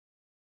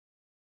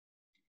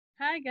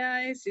Hi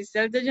guys, it's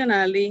Elder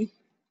Janali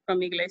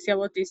from Iglesia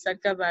Bautista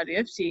Calvario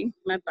FC,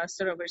 my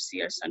pastor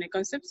overseer Sonia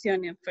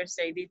Concepcion and First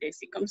Lady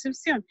Daisy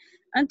Concepcion.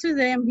 And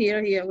today I'm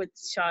here with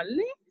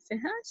Charlie. Say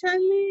hi,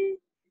 Charlie.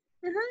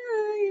 Say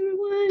hi,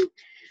 everyone.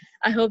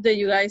 I hope that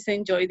you guys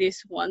enjoy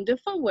this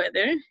wonderful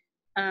weather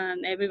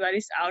and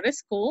everybody's out of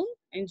school.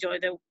 Enjoy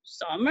the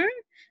summer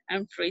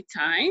and free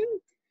time.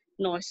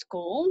 No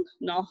school,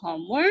 no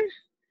homework.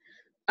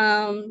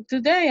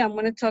 Today I'm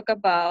going to talk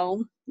about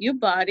your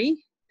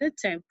body, the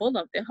temple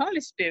of the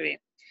Holy Spirit.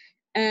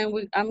 And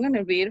I'm going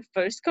to read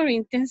 1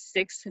 Corinthians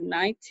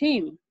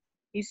 6:19.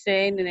 He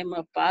said, in the name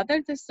of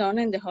Father, the Son,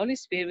 and the Holy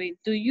Spirit,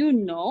 do you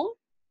know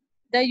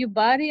that your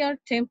body are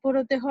temple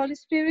of the Holy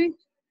Spirit,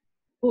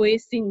 who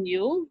is in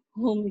you,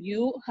 whom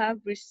you have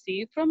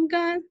received from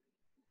God?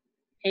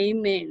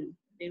 Amen.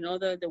 You know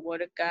that the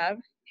word of God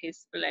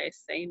is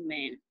blessed.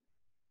 Amen.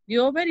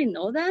 You already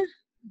know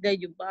that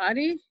your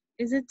body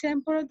is a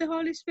temple of the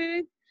Holy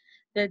Spirit,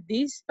 that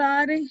this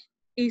body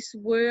is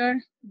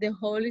where the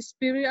Holy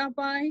Spirit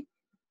abides,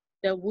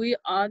 that we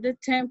are the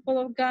temple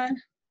of God,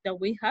 that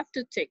we have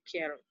to take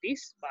care of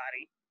this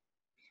body,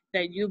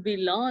 that you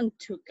belong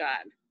to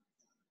God.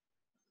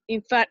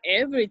 In fact,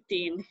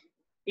 everything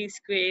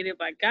is created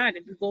by God.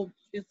 If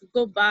you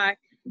go back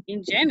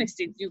in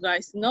Genesis, you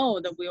guys know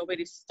that we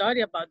already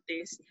studied about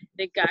this,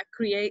 that God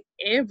create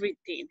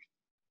everything,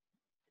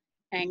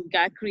 and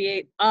God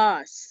create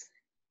us,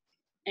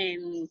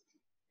 and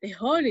the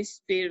Holy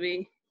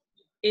Spirit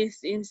is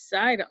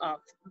inside of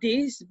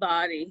this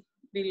body,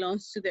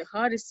 belongs to the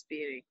Holy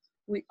Spirit.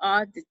 We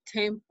are the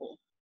temple.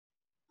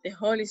 The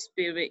Holy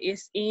Spirit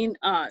is in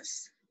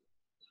us.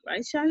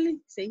 Right, Charlie?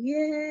 Say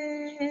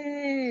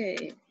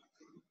yay.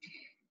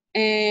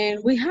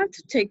 And we have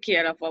to take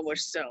care of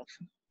ourselves.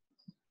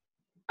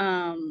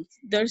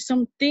 There's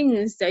some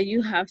things that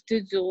you have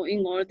to do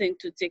in order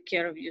to take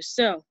care of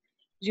yourself.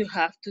 You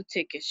have to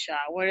take a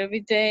shower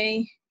every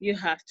day. You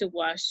have to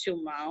wash your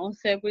mouth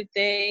every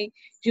day.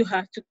 You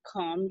have to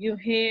comb your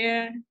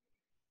hair.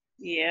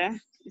 Yeah,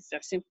 it's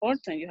just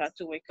important. You have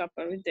to wake up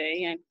every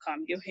day and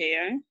comb your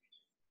hair.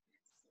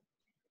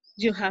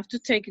 You have to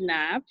take a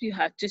nap. You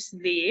have to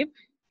sleep.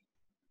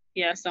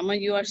 Yeah, some of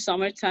you are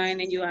summertime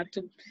and you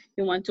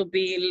want to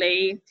be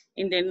late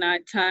in the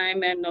night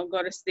time and not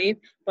go to sleep.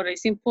 But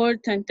it's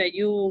important that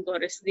you go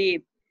to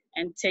sleep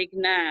and take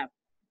nap.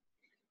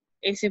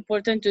 It's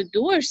important to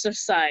do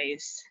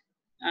exercise,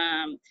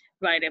 um,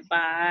 ride a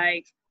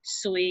bike,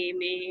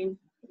 swimming,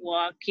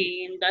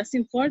 walking. That's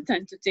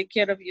important to take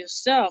care of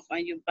yourself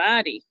and your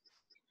body.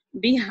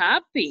 Be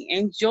happy,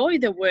 enjoy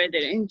the weather,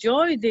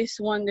 enjoy these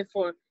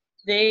wonderful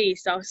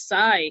days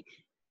outside,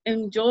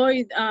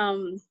 enjoy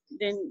the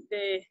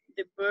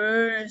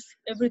birds,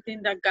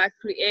 everything that God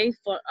created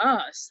for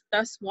us.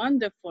 That's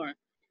wonderful.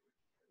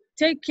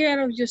 Take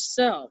care of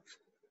yourself.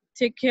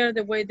 Take care of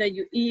the way that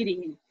you're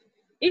eating.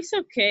 It's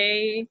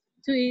okay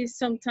to eat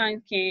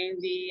sometimes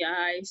candy,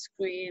 ice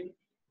cream,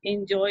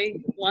 enjoy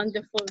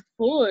wonderful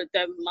food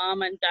that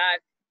mom and dad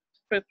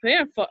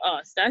prepare for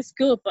us. That's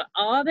good. But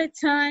all the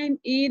time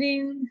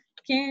eating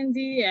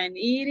candy and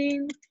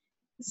eating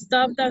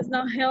stuff that's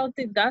not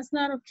healthy, that's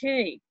not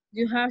okay.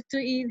 You have to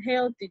eat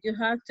healthy. You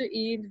have to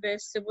eat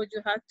vegetables.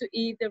 You have to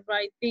eat the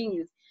right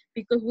things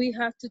because we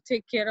have to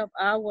take care of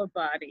our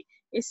body.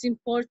 It's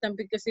important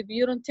because if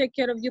you don't take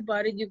care of your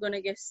body, you're going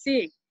to get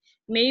sick.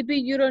 Maybe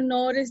you don't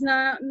notice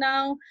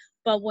now,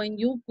 but when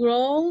you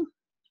grow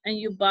and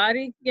your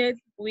body get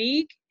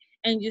weak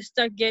and you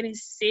start getting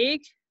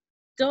sick,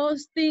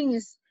 those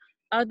things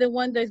are the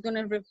one that's going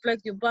to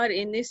reflect your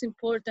body, and it's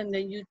important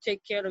that you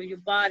take care of your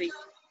body.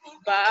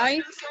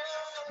 Why?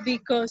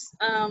 Because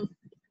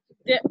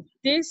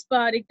this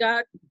body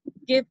God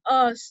give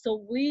us,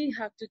 so we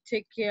have to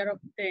take care of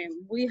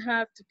them. We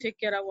have to take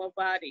care of our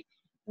body.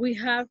 We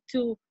have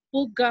to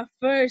put God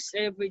first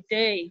every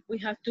day. We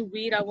have to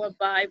read our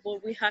Bible.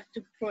 We have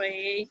to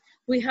pray.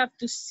 We have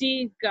to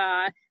see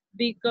God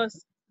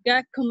because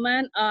God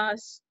command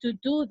us to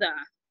do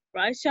that.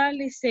 Right,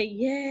 Charlie? Say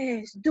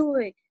yes, do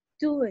it,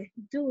 do it,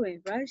 do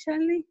it. Right,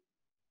 Charlie?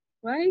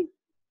 Right?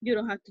 You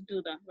don't have to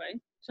do that,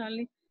 right,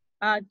 Charlie?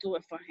 I do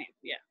it for him.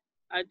 Yeah,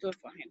 I do it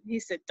for him.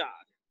 He's a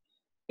dog.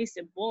 He's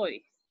a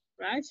boy,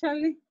 right,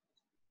 Charlie?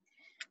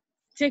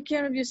 Take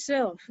care of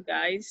yourself,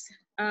 guys.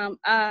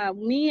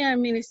 Me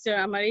and Minister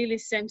Amarili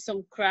sent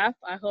some craft.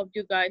 I hope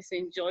you guys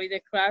enjoy the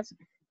craft.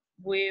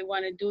 We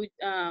want to do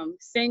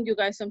send you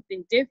guys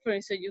something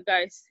different, so you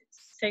guys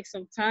take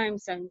some time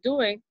and do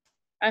it.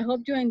 I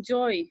hope you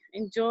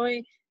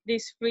enjoy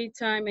this free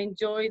time,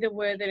 enjoy the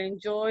weather,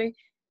 enjoy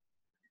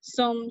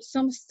some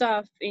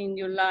stuff in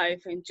your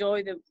life,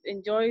 enjoy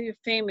your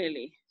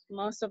family.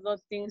 Most of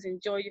those things,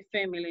 enjoy your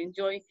family,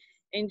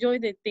 enjoy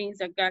the things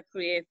that God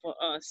created for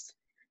us.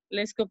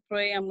 Let's go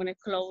pray. I'm going to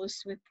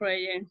close with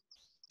prayer.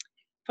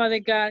 Father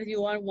God,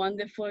 you are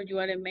wonderful, you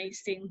are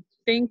amazing.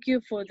 Thank you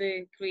for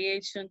the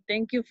creation.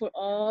 Thank you for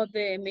all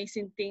the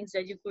amazing things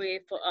that you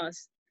create for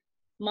us.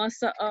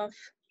 Most of,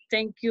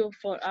 thank you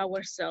for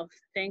ourselves.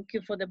 Thank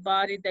you for the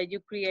body that you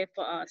create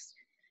for us.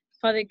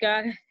 Father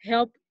God,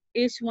 help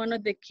each one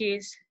of the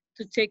keys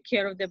to take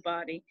care of the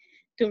body,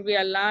 to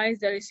realize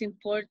that it's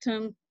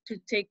important to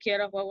take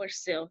care of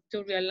ourselves,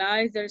 to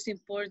realize that it's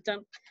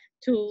important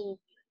to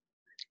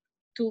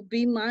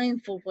be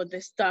mindful for the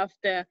stuff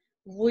that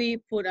we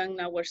put on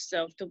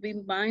ourselves, to be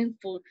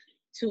mindful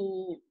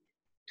to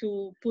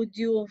put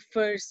you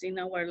first in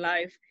our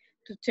life,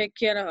 to take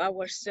care of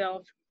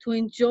ourselves, to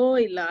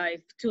enjoy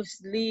life, to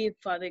sleep,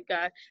 Father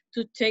God,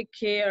 to take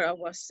care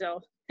of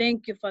ourselves.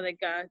 Thank you, Father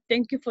God.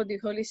 Thank you for the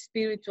Holy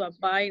Spirit to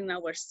abide in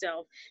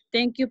ourselves.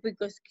 Thank you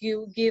because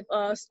you give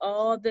us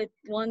all the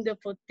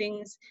wonderful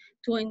things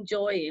to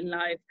enjoy in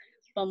life.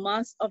 But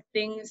most of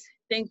things,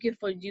 thank you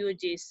for you,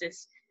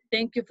 Jesus.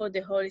 Thank you for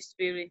the Holy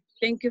Spirit.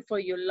 Thank you for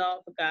your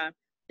love, God.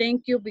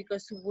 Thank you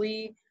because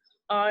we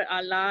are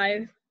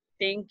alive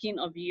thinking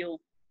of you.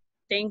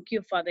 Thank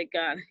you, Father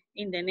God.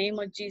 In the name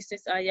of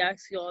Jesus, I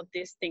ask you all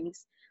these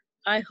things.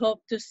 I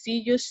hope to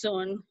see you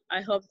soon.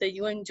 I hope that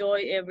you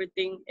enjoy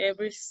everything,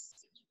 every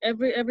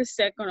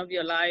second of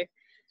your life.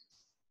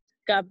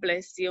 God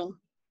bless you.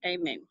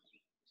 Amen.